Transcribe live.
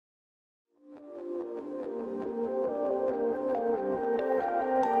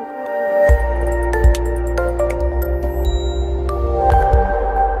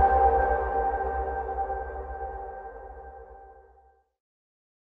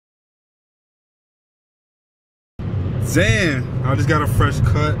Damn, I just got a fresh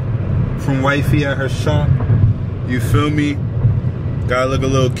cut from wifey at her shop. You feel me? Gotta look a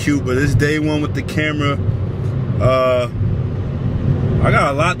little cute, but it's day one with the camera. I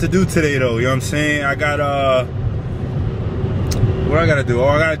got a lot to do today though, you know what I'm saying? I got what I gotta do? Oh,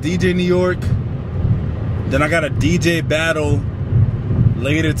 I got a DJ New York. Then I got a DJ battle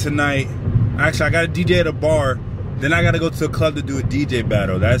later tonight. Actually, I got a DJ at a bar. Then I gotta go to a club to do a DJ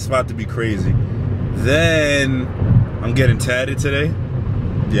battle. That's about to be crazy. Then I'm getting tatted today.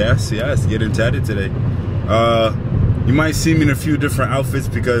 Yes, getting tatted today. You might see me in a few different outfits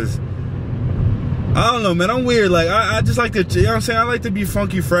because I don't know, man. I'm weird. Like I just like to, you know what I'm saying? I like to be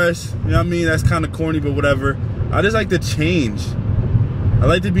funky fresh. You know what I mean? That's kind of corny, but whatever. I just like to change. I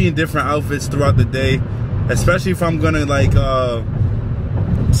like to be in different outfits throughout the day, especially if I'm gonna like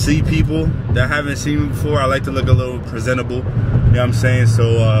see people that haven't seen me before. I like to look a little presentable. You know what I'm saying?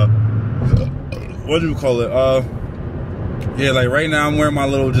 So what do you call it? Yeah, like right now I'm wearing my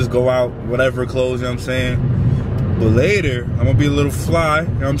little just go out whatever clothes. You know what I'm saying? But later I'm gonna be a little fly. You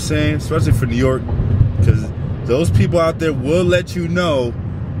know what I'm saying? Especially for New York. Because those people out there will let you know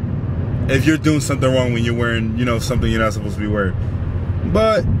if you're doing something wrong when you're wearing, you know, something you're not supposed to be wearing.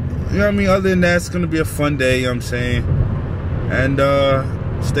 But, you know what I mean? Other than that, it's going to be a fun day, you know what I'm saying?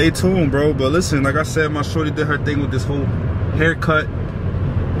 And stay tuned, bro. But listen, like I said, my shorty did her thing with this whole haircut.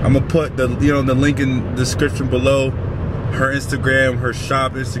 I'm going to put the, you know, the link in the description below. Her Instagram, her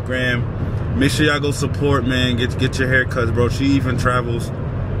shop Instagram. Make sure y'all go support, man. Get your haircuts, bro. She even travels, you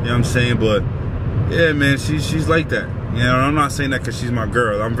know what I'm saying? But yeah, man, she's like that. You know, I'm not saying that because she's my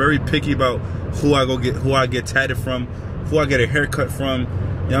girl. I'm very picky about who I get tatted from, who I get a haircut from. You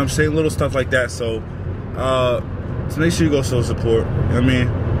know what I'm saying? Little stuff like that. So make sure you go show support. You know what I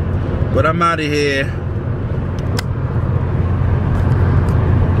mean? But I'm out of here.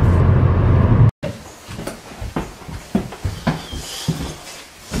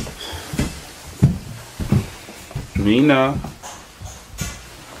 Mina.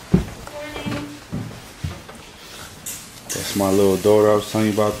 That's my little daughter I was telling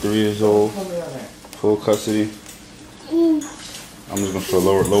you about, 3 years old. Full custody. I'm just gonna show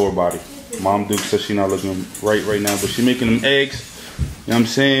lower body. Mom Duke says she's not looking right now, but she's making them eggs. You know what I'm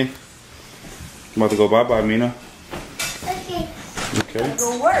saying? I'm about to go bye-bye, Mina. Okay. Okay.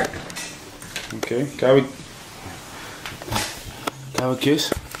 Go work. Okay. Can I have a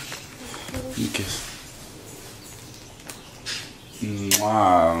kiss? Give me a kiss.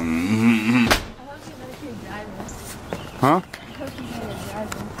 Wow. Huh?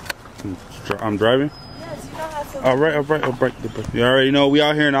 I'm driving? Yes, you don't have to. All right. You already know we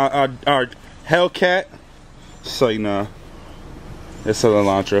out here in our Hellcat. So, nah. It's an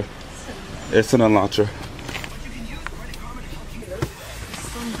Elantra. It's an Elantra.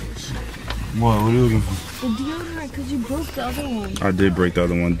 What are you looking for? The deodorant, because you broke the other one. I did break the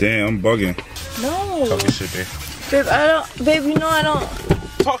other one. Damn, I'm bugging. No. Talk your shit, babe. Babe, you know I don't.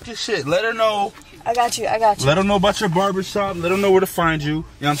 Talk your shit. Let her know. I got you. Let them know about your barbershop. Let them know where to find you. You know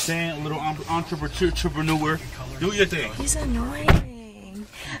what I'm saying? A little entrepreneur. Do your thing. He's annoying.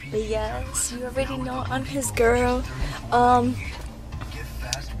 But yes, you already know I'm his girl. I'm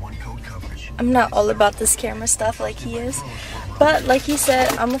not all about this camera stuff like he is. But like he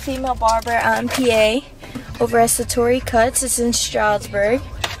said, I'm a female barber out in PA over at Satori Cuts. It's in Stroudsburg.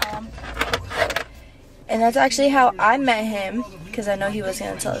 And that's actually how I met him. Because I know he was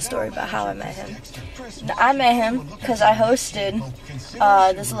going to tell a story about how I met him. I met him because I hosted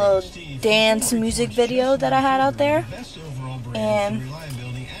this little dance music video that I had out there. And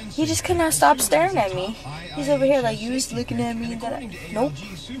he just could not stop staring at me. He's over here like, you was looking at me. Nope.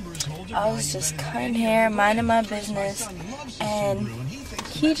 I was just cutting hair, minding my business. And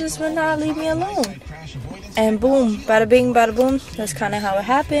he just would not leave me alone. And boom, bada bing, bada boom. That's kind of how it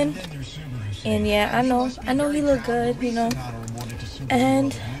happened. And yeah, I know he looked good, you know.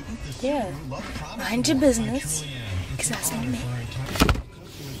 And yeah, mind your business, because that's my man.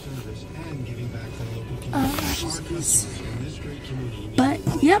 But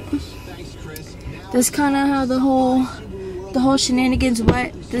yep, that's kind of how the whole shenanigans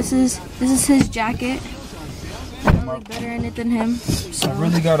went. This is his jacket. I look better in it than him. So. I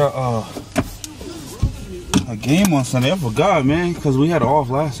really got a game on Sunday. I forgot, man, because we had off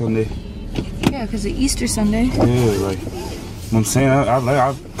last Sunday. Yeah, because of Easter Sunday. Yeah, like. You know what I'm saying?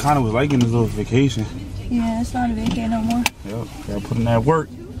 I kind of was liking this little vacation. Yeah, it's not a vacation no more. Yep, gotta put in that work.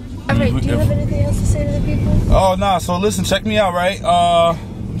 Alright, do you have anything else to say to the people? Oh, nah, so listen, check me out, right? Let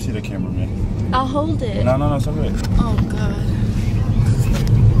me see the camera, man. I'll hold it. No, it's okay. Oh, God.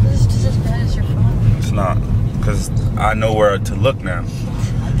 This is just as bad as your phone. It's not, because I know where to look now.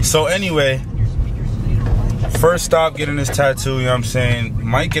 So anyway, First stop getting this tattoo, you know what I'm saying?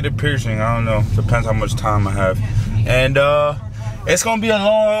 Might get a piercing, I don't know. Depends how much time I have. And it's gonna be a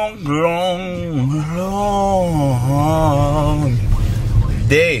long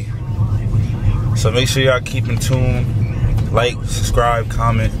day. So make sure y'all keep in tune. Like, subscribe,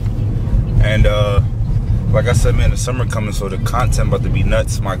 comment. And like I said, man, the summer coming, so the content about to be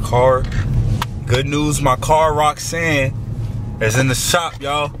nuts. My car, good news, my car Roxanne is in the shop,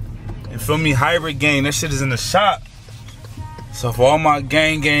 y'all. You feel me? Hybrid gang, that shit is in the shop. So for all my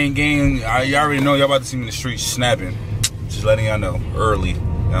gang, y'all already know y'all about to see me in the street snapping. Just letting y'all know early. You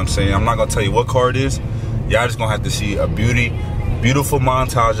know what I'm saying? I'm not gonna tell you what car it is. Y'all just gonna have to see a beautiful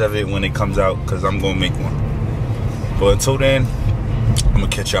montage of it when it comes out, because I'm gonna make one. But until then, I'm gonna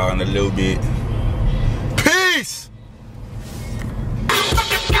catch y'all in a little bit. Peace!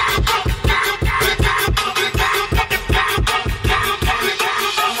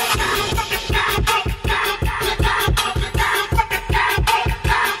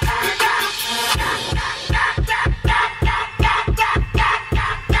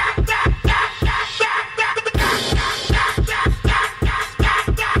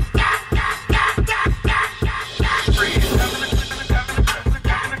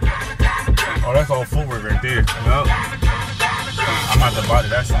 Oh, that's all footwork right there. Yup. I'm about to body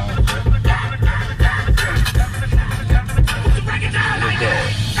that song.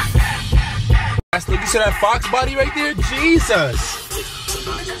 You see that Fox body right there? Jesus!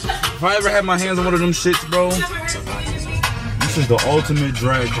 If I ever had my hands on one of them shits, bro, this is the ultimate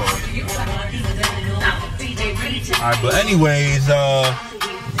drag car. Alright, but anyways,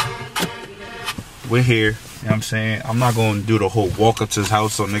 we're here. You know what I'm saying? I'm not going to do the whole walk up to his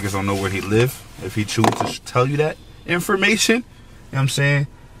house so niggas don't know where he live. If he chooses to tell you that information, you know what I'm saying?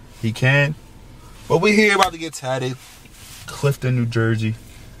 He can. But we're here about to get tatted. Clifton, New Jersey.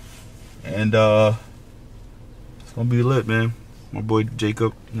 And it's going to be lit, man. My boy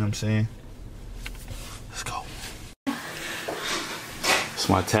Jacob, you know what I'm saying? Let's go. It's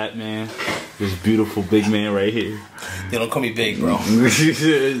my tat man. This beautiful big man right here. They don't call me big, bro.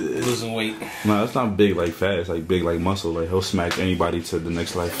 Losing weight. No, it's not big like fat. It's like big like muscle. Like he'll smack anybody to the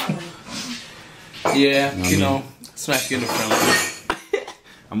next life. Yeah, you know, smack you in the front.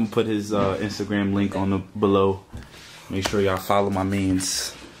 I'm gonna put his Instagram link on the below. Make sure y'all follow my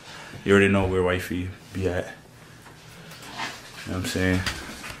means. You already know where wifey be at. You know what I'm saying?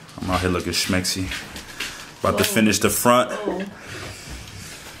 I'm out here looking schmexy. About to finish the front. You know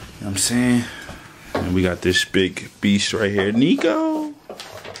what I'm saying? And we got this big beast right here, Nico.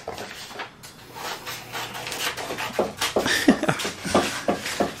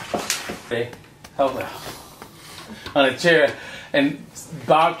 Hey, help me. On a chair. And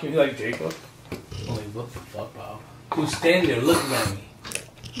Bob came like, Jacob? I'm like, what the fuck, Bob? He was standing there looking at me.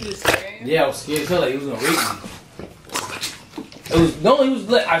 You was scared? Yeah, I was scared. He felt like he was gonna rape me. It was, no, he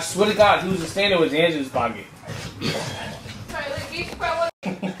was, I swear to God, he was just standing there with his hands in his pocket.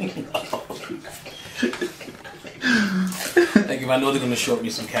 Like if I know they're gonna short me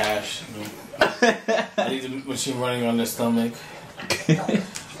some cash, you know, I need the machine running on their stomach,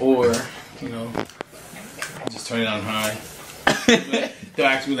 or you know, just turn it on high. They'll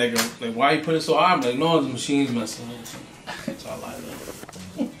ask me like, why you put it so high? I'm like, no, the machine's messing up. So I lie to them.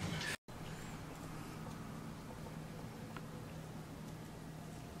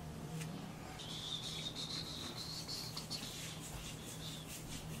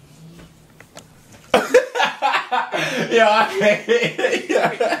 Yo, I hate you.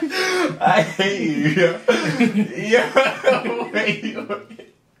 I hate you. Yo, wait.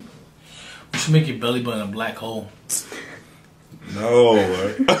 We should make your belly button a black hole. No.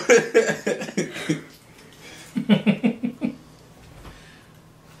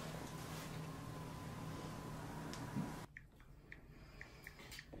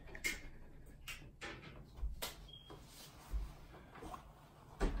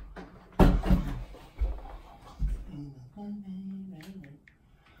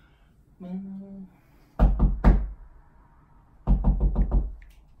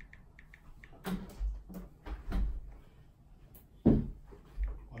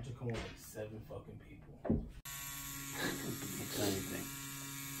 Why'd you come with like 7 fucking people? Anything.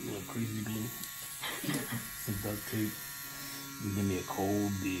 A little crazy glue. Some duct tape. You give me a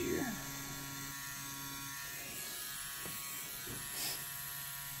cold beer.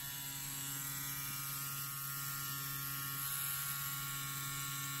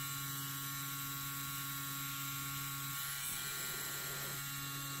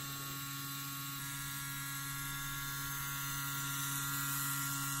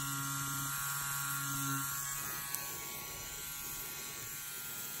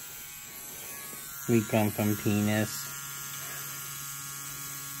 We come from penis.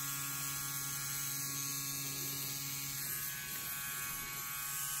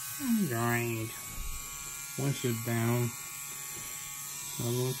 Alright. One ship down.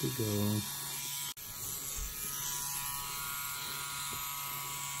 Another one to go.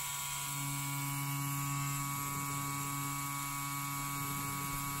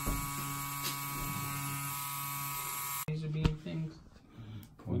 These are being things.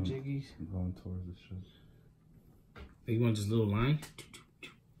 What jiggies? Going towards the ship. You want just a little line?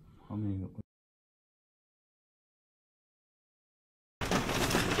 I mean,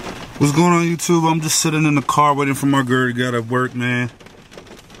 what's going on, YouTube? I'm just sitting in the car waiting for my girl to get at work, man.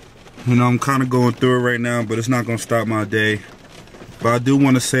 You know, I'm kind of going through it right now, but it's not going to stop my day. But I do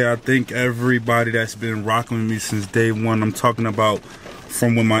want to say I thank everybody that's been rocking with me since day one. I'm talking about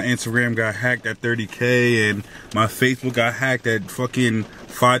from when my Instagram got hacked at 30K and my Facebook got hacked at fucking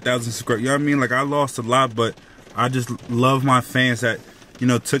 5,000 subscribers. You know what I mean? Like, I lost a lot, but I just love my fans that, you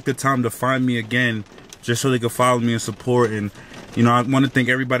know, took the time to find me again just so they could follow me and support. And, you know, I want to thank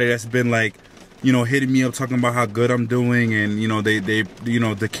everybody that's been, like, you know, hitting me up talking about how good I'm doing, and, you know, they you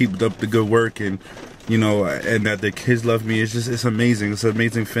know, they keep up the good work, and, you know, and that the kids love me. It's just, it's amazing. It's an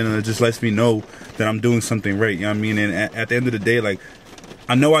amazing feeling. It just lets me know that I'm doing something right. You know what I mean? And at the end of the day, like,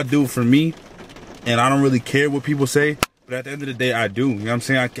 I know I do it for me, and I don't really care what people say, but at the end of the day, I do. You know what I'm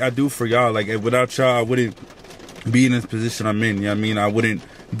saying? I do for y'all. Like, without y'all, I wouldn't be in this position I'm in. You know what I mean? I wouldn't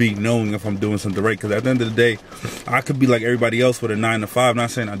be knowing if I'm doing something right, because at the end of the day, I could be like everybody else with a 9 to 5.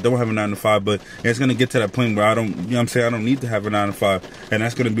 Not saying I don't have a 9 to 5, but it's gonna get to that point where I don't, you know what I'm saying, I don't need to have a 9 to 5, and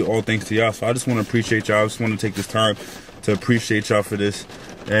that's gonna be all thanks to y'all. So I just want to appreciate y'all. I just want to take this time to appreciate y'all for this,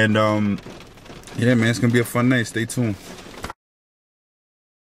 and yeah, man, it's gonna be a fun night. Stay tuned.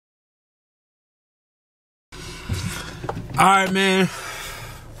 All right, man,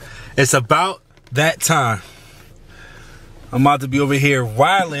 it's about that time. I'm about to be over here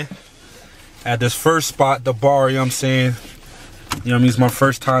wilding at this first spot, the bar, you know what I'm saying? You know what I mean? It's my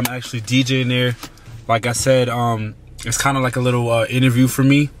first time actually DJing there. Like I said, it's kind of like a little interview for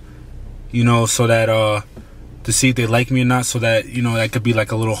me, you know, so that, to see if they like me or not, so that, you know, that could be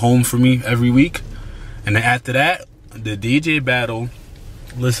like a little home for me every week. And then after that, the DJ battle.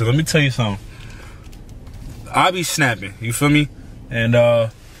 Listen, let me tell you something. I'll be snapping, you feel me? And,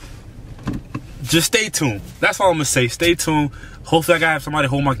 just stay tuned. That's all I'm gonna say. Stay tuned. Hopefully I gotta have somebody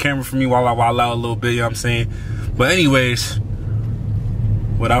hold my camera for me while I wild out a little bit, you know what I'm saying? But anyways,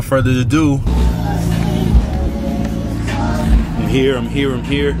 without further ado, I'm here.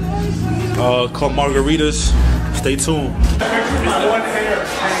 Club Margaritas. Stay tuned.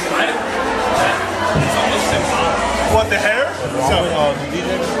 What, the hair? So,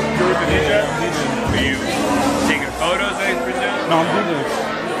 DJ? Are you taking photos, I presume? No, I'm DJing.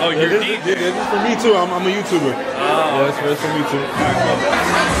 Oh, you're this is for me too. I'm a YouTuber. Oh. Yeah, it's for me too.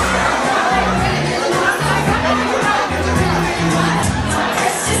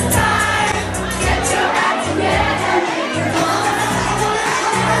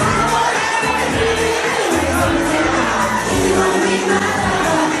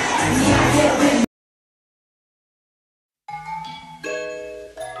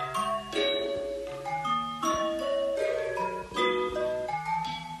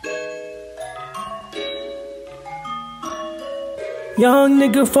 Young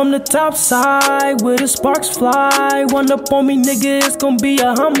nigga from the top side, where the sparks fly. Run up on me, nigga, it's gon' be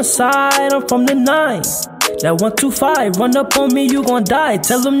a homicide. I'm from the 9, that 125. Run up on me, you gon' die.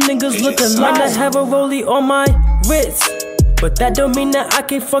 Tell them niggas look alive. I have a rollie on my wrist, but that don't mean that I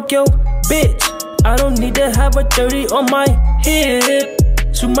can fuck your bitch. I don't need to have a 30 on my hip.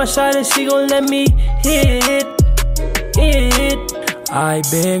 Shoot my shot and she gon' let me hit it. I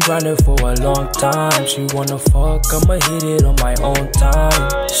been grinding for a long time. She wanna fuck, I'ma hit it on my own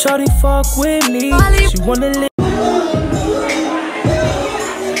time. Shorty fuck with me, she wanna live.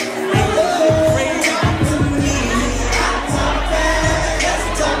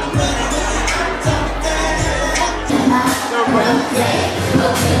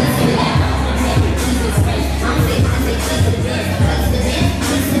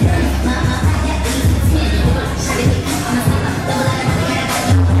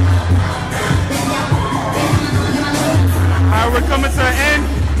 We're coming to the end.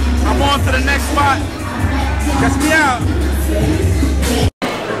 I'm on to the next spot. Catch me out.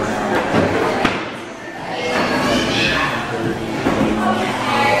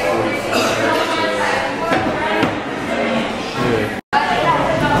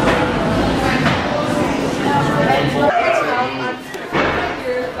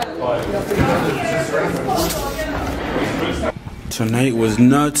 Tonight was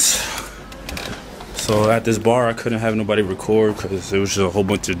nuts. So at this bar, I couldn't have nobody record because it was just a whole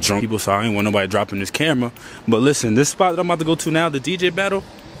bunch of drunk people, so I didn't want nobody dropping this camera. But listen, this spot that I'm about to go to now, the DJ battle,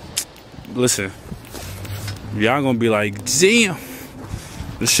 listen, y'all gonna be like, damn,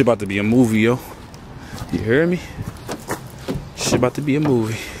 this shit about to be a movie, yo. You hear me? Shit about to be a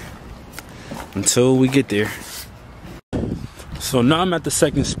movie. Until we get there. So now I'm at the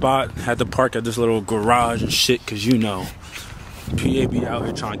second spot. Had to park at this little garage and shit, cause you know, PA be out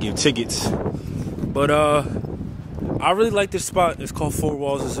here trying to give tickets. But I really like this spot. It's called Four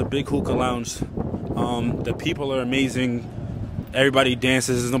Walls. It's a big hookah lounge. The people are amazing. Everybody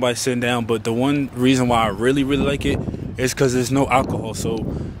dances. There's nobody sitting down. But the one reason why I really like it is because there's no alcohol. So, you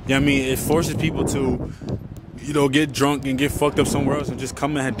know what I mean? It forces people to, you know, get drunk and get fucked up somewhere else and just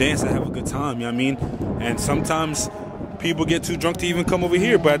come and dance and have a good time. You know what I mean? And sometimes people get too drunk to even come over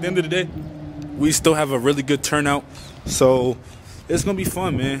here. But at the end of the day, we still have a really good turnout. So it's gonna be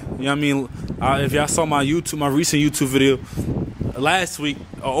fun, man. You know what I mean? If y'all saw my recent YouTube video last week,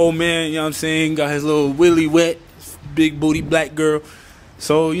 an old man, you know what I'm saying, got his little willy wet, big booty black girl.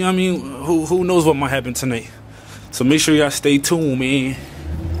 So, you know what I mean? Who knows what might happen tonight? So make sure y'all stay tuned, man.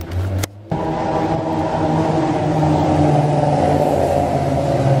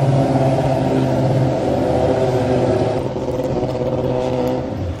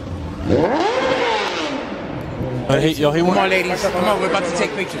 Hey, yo, hey, come on, ladies. Come on, we're about to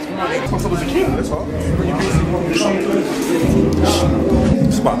take pictures. Come on, ladies.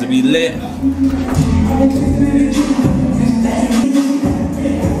 It's about to be lit.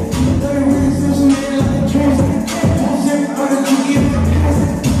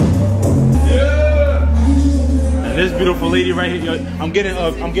 And this beautiful lady right here, yo, I'm getting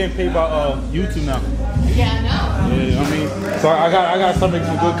paid by YouTube now. Yeah, I know. Yeah, I mean, so I got something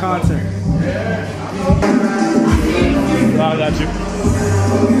some good content. I got you.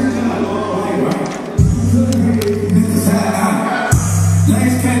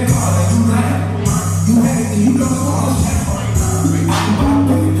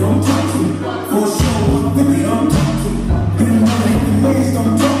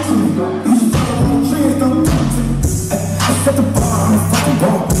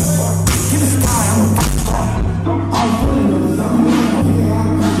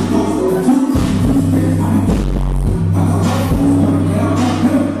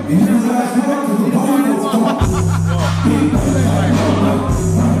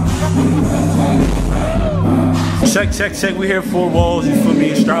 Check. We here at Four Walls, you feel me,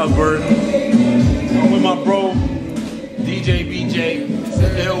 in Stroudsburg. I'm with my bro, DJ BJ,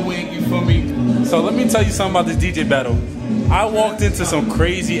 Ill Wing, you feel me? So let me tell you something about this DJ battle. I walked into some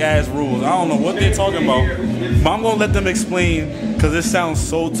crazy ass rules. I don't know what they're talking about, but I'm gonna let them explain because this sounds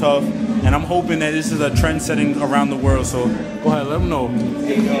so tough, and I'm hoping that this is a trend setting around the world. So go ahead, let them know.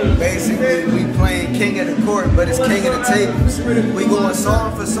 Basically, we playing king of the court, but it's king of the tables. We going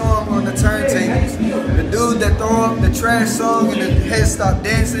song for song on the turntables. The dude that throw up the trash song and the head stop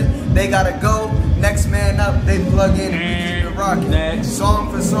dancing, they gotta go. Next man up, they plug in and we keep it rocking. Next. Song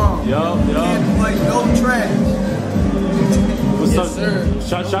for song. Yup. Can't play no trash. What's up, sir?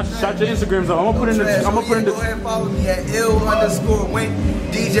 Shout your Instagrams out. I'm gonna put in the. Go ahead and follow me at ill_wink.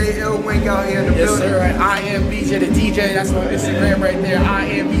 DJ Ill Wink out here in the building. Yes, sir. And I am BJ the DJ. That's my Instagram right there. I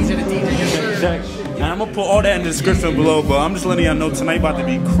am BJ the DJ. Yes, sir. Check. And I'm gonna put all that in the description below, but I'm just letting y'all know tonight about to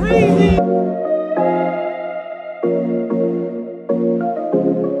be crazy.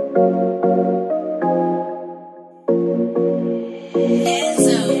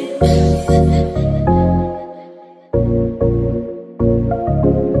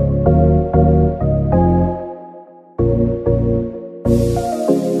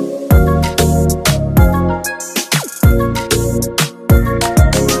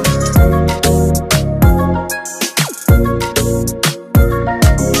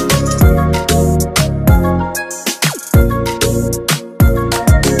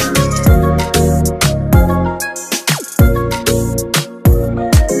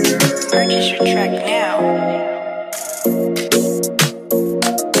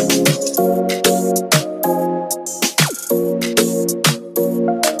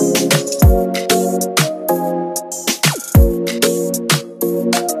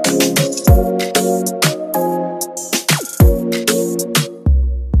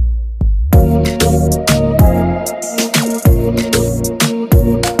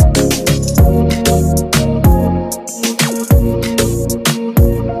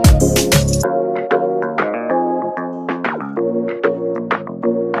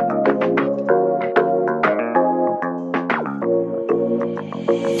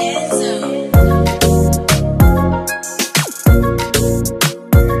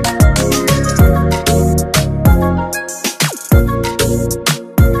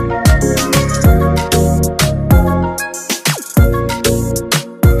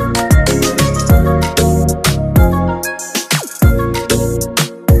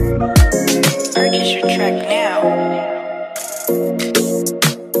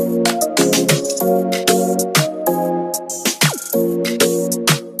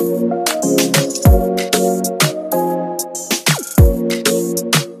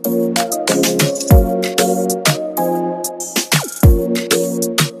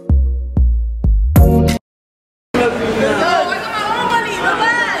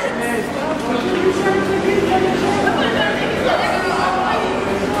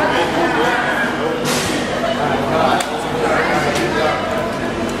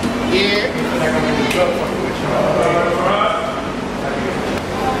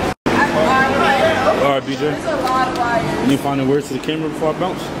 final words to the camera before I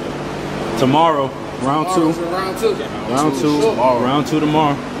bounce? Tomorrow, round two. Round two. Round two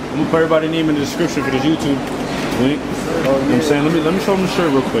tomorrow. I'm gonna put everybody's name in the description for this YouTube link. You know what I'm saying? Let me show them the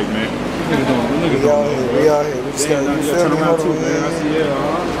shirt real quick, man. We out here. We just gotta turn around too, man. I see,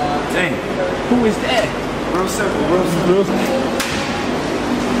 yeah. Dang. Who is that? Real simple.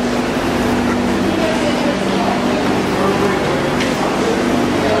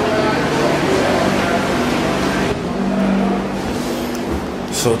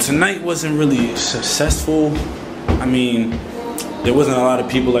 So tonight wasn't really successful. I mean, there wasn't a lot of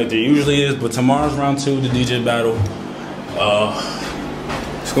people like there usually is, but tomorrow's round two, the DJ battle.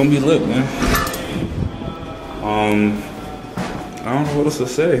 It's gonna be lit, man. I don't know what else to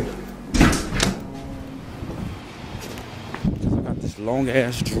say. I got this long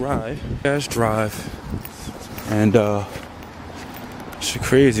ass drive, and shit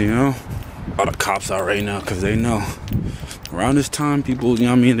crazy, you know. All the cops out right now because they know. Around this time, people, you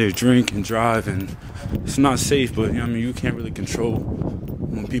know what I mean, they drink and drive, and it's not safe, but, you know what I mean, you can't really control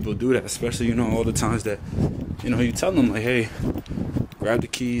when people do that, especially, you know, all the times that, you know, you tell them, like, hey, grab the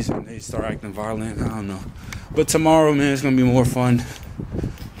keys, and they start acting violent. I don't know. But tomorrow, man, it's going to be more fun.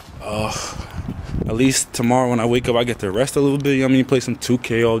 At least tomorrow when I wake up, I get to rest a little bit, you know what I mean, play some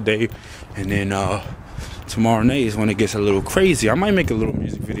 2K all day, and then, tomorrow night is when it gets a little crazy. I might make a little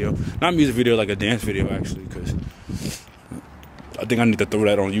music video. Not music video, like a dance video, actually, because I think I need to throw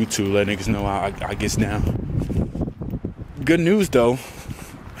that on YouTube, let niggas know I gets down. Good news, though.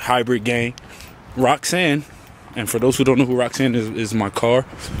 Hybrid gang. Roxanne. And for those who don't know who Roxanne is my car.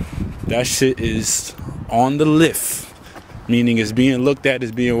 That shit is on the lift. Meaning it's being looked at,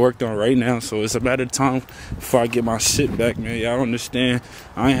 it's being worked on right now. So it's a matter of time before I get my shit back, man. Y'all understand.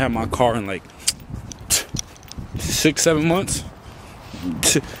 I ain't had my car in like 6-7 months.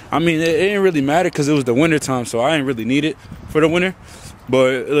 I mean, it didn't really matter because it was the winter time, so I didn't really need it for the winter.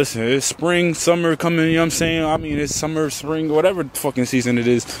 But listen, it's spring, summer coming, you know what I'm saying? I mean, it's summer, spring, whatever fucking season it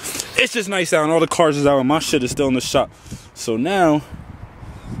is. It's just nice out and all the cars is out and my shit is still in the shop. So now,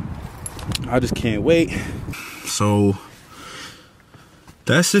 I just can't wait. So,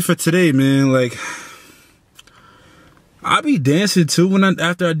 that's it for today, man. Like, I be dancing too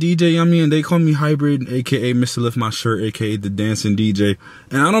after I DJ, I mean, they call me Hybrid, aka Mr. Lift My Shirt, aka the dancing DJ.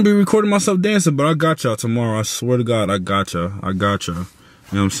 And I don't be recording myself dancing, but I got y'all tomorrow. I swear to God, I got y'all.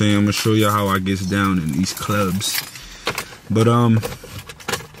 You know what I'm saying? I'm gonna show y'all how I gets down in these clubs. But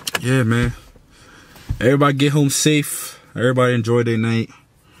yeah, man. Everybody get home safe. Everybody enjoy their night.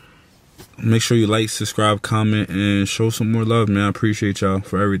 Make sure you like, subscribe, comment, and show some more love, man. I appreciate y'all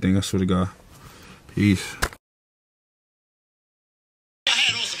for everything. I swear to God. Peace.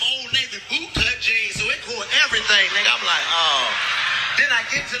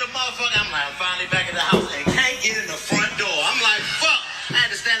 To the motherfucker, I'm like, I'm finally back at the house and can't get in the front door. I'm like, fuck. I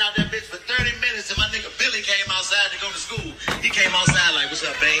had to stand out that bitch for 30 minutes and my nigga Billy came outside to go to school. He came outside like, what's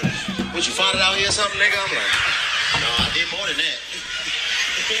up, babe? What, you farted out here or something, nigga? I'm like, no, I did more than that.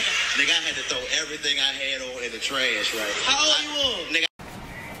 Nigga, I had to throw everything I had on in the trash, right? How old you on? Nigga.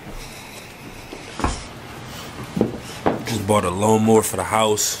 Just bought a lawnmower for the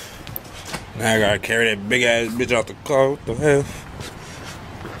house. Now I gotta carry that big ass bitch out the car. What the hell?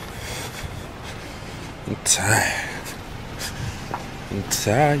 I'm tired.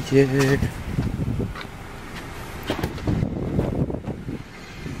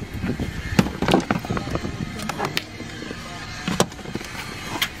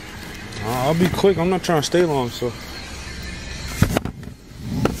 I'll be quick. I'm not trying to stay long, so.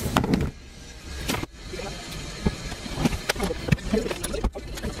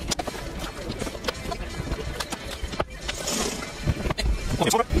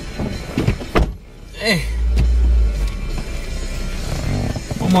 Hey.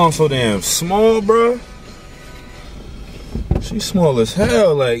 My mom's so damn small, bro. She's small as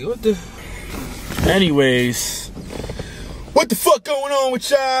hell. Like, what the? Anyways, what the fuck going on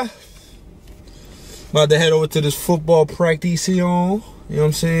with y'all? About to head over to this football practice on. You know what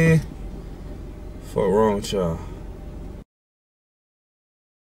I'm saying? Fuck wrong with y'all?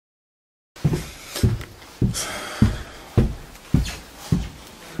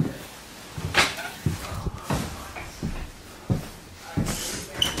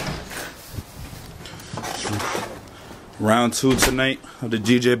 Round 2 tonight of the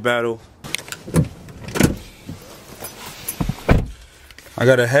DJ battle. I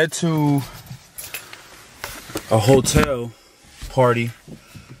gotta head to a hotel party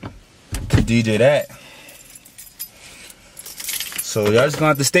to DJ that. So y'all just gonna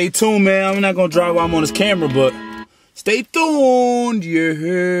have to stay tuned, man. I'm not gonna drive while I'm on this camera, but stay tuned, you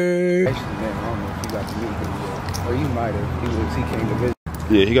heard. Actually, man, I don't know if you got to meet him yet. Or you might have. because he came to visit.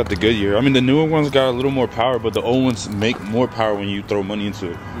 Yeah, he got the Goodyear. I mean, the newer ones got a little more power, but the old ones make more power when you throw money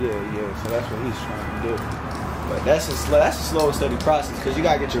into it. Yeah. So that's what he's trying to do. But that's a slow and steady process because you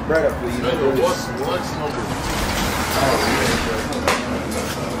gotta get your bread up. But you know, What's number?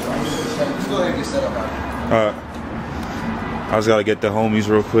 Just go ahead and get set up. Alright. I just gotta get the homies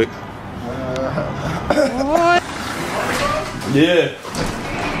real quick. Yeah.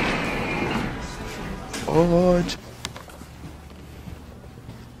 Oh,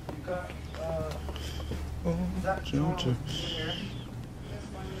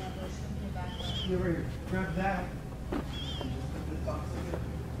 Grab that.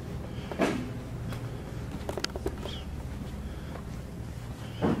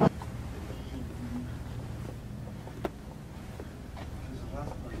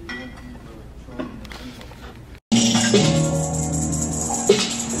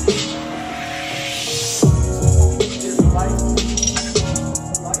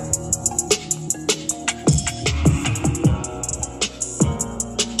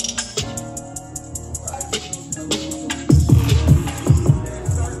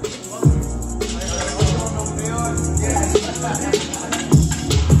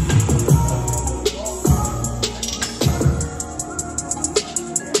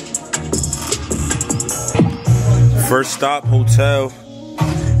 First stop, hotel.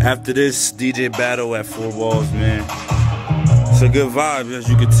 After this, DJ battle at Four Walls, man. It's a good vibe, as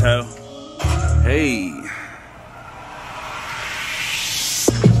you can tell. Hey.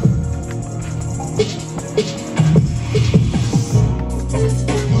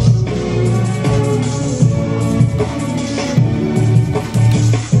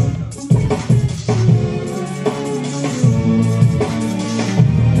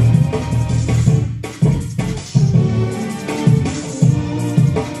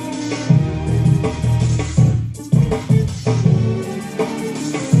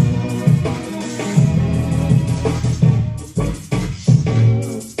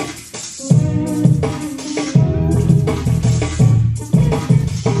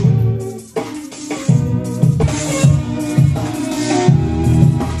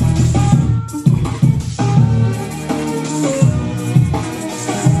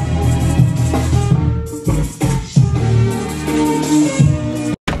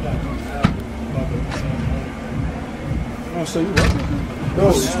 So you what? No,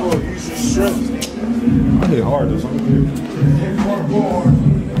 use your strength. I hit hard though, so I'm good.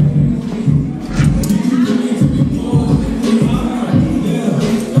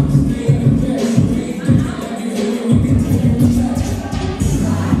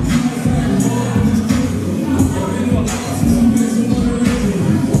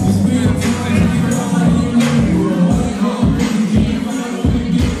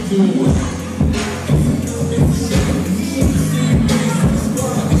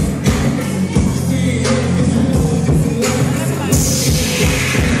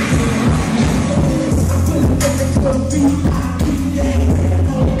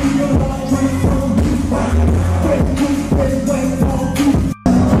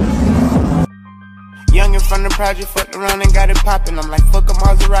 From the project, fucked around and got it poppin'. I'm like, fuck a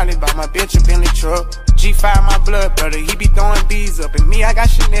Maserati, bought my bitch a Bentley truck. G5 my blood brother, he be throwing bees up. And me, I got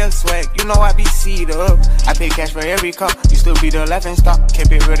Chanel swag, you know I be seed up. I pay cash for every cup, you still be the laughing stock.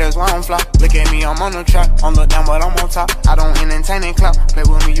 Kept it real, that's why I'm flop. Look at me, I'm on the track, on look down but I'm on top. I don't entertain and clout, play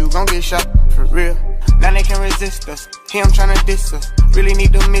with me, you gon' get shot, for real. Now they can resist us, here I'm tryna diss us. Really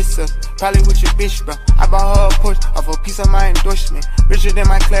need to miss us, probably with your bitch, bro. I bought her a Porsche off a piece of my endorsement. Richer than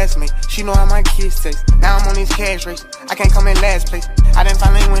my classmate, she know how my kids taste. Now I'm on this cash race, I can't come in last place. I done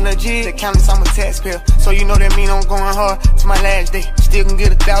finally win legit, the countless, I'm a taxpayer. So you know that mean I'm going hard to my last day. Still can get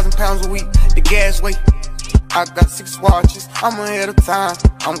 1,000 pounds a week, the gas weight. I got 6 watches, I'm ahead of time.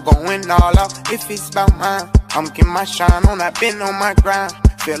 I'm going all out, if it's about mine. I'm getting my shine on, I've been on my grind.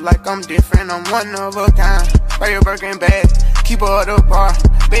 Feel like I'm different, I'm one of a kind. Buy your Birkin bag, keep her at the bar.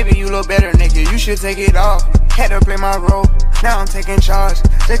 Baby, you look better, nigga, you should take it off. Had to play my role, now I'm taking charge.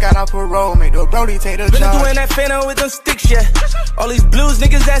 Just got off parole, make the Brody take the charge. Been doing that phantom with them sticks, yeah. All these blues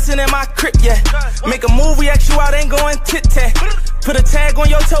niggas assin' in my crib, yeah. Make a move, we ask you out, ain't going tit-tat. Put a tag on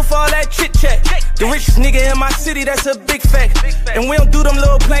your toe for all that chit-chat. The richest nigga in my city, that's a big fact. And we don't do them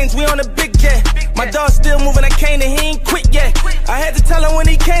little planes, we on a big jet. My dog still moving, I can't and he ain't quit yet. I had to tell him when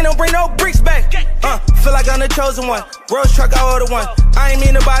he came, don't bring no bricks back. Feel like I'm the chosen one. Rolls truck, I order one. I ain't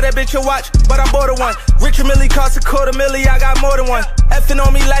mean to buy that bitch a watch, but I bought her one. Richard Millie cost $250,000, I got more than one. Effing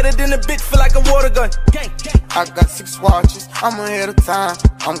on me lighter than a bitch, feel like a water gun. I got 6 watches, I'm ahead of time.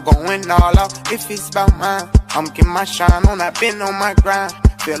 I'm going all out, if it's about mine. I'm getting my shine on, I've been on my grind.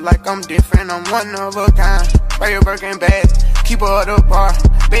 Feel like I'm different, I'm one of a kind. Buy your Birkin bag, keep her at the bar.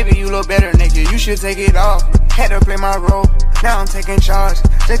 Baby, you look better naked, you should take it off. Had to play my role, now I'm taking charge.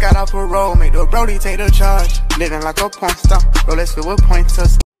 Just got off parole, make the Brody take the charge. Living like a porn star, Rolex filled with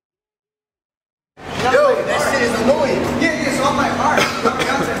pointers. Yo, that shit is annoying. Yeah, so I'm like, alright,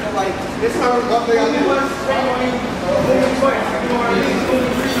 content, but like, this time I'm going to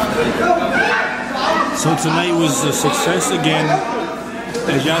So tonight was a success again.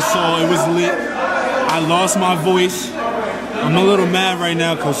 As y'all saw, it was lit. I lost my voice. I'm a little mad right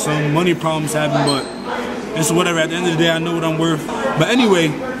now because some money problems happened, but it's whatever. At the end of the day, I know what I'm worth. But anyway,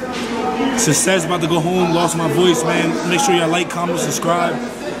 success, about to go home, lost my voice, man. Make sure y'all like, comment, subscribe.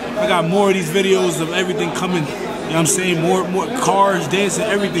 I got more of these videos of everything coming. You know what I'm saying? More cars, dancing,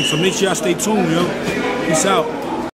 everything. So make sure y'all stay tuned, yo. Peace out.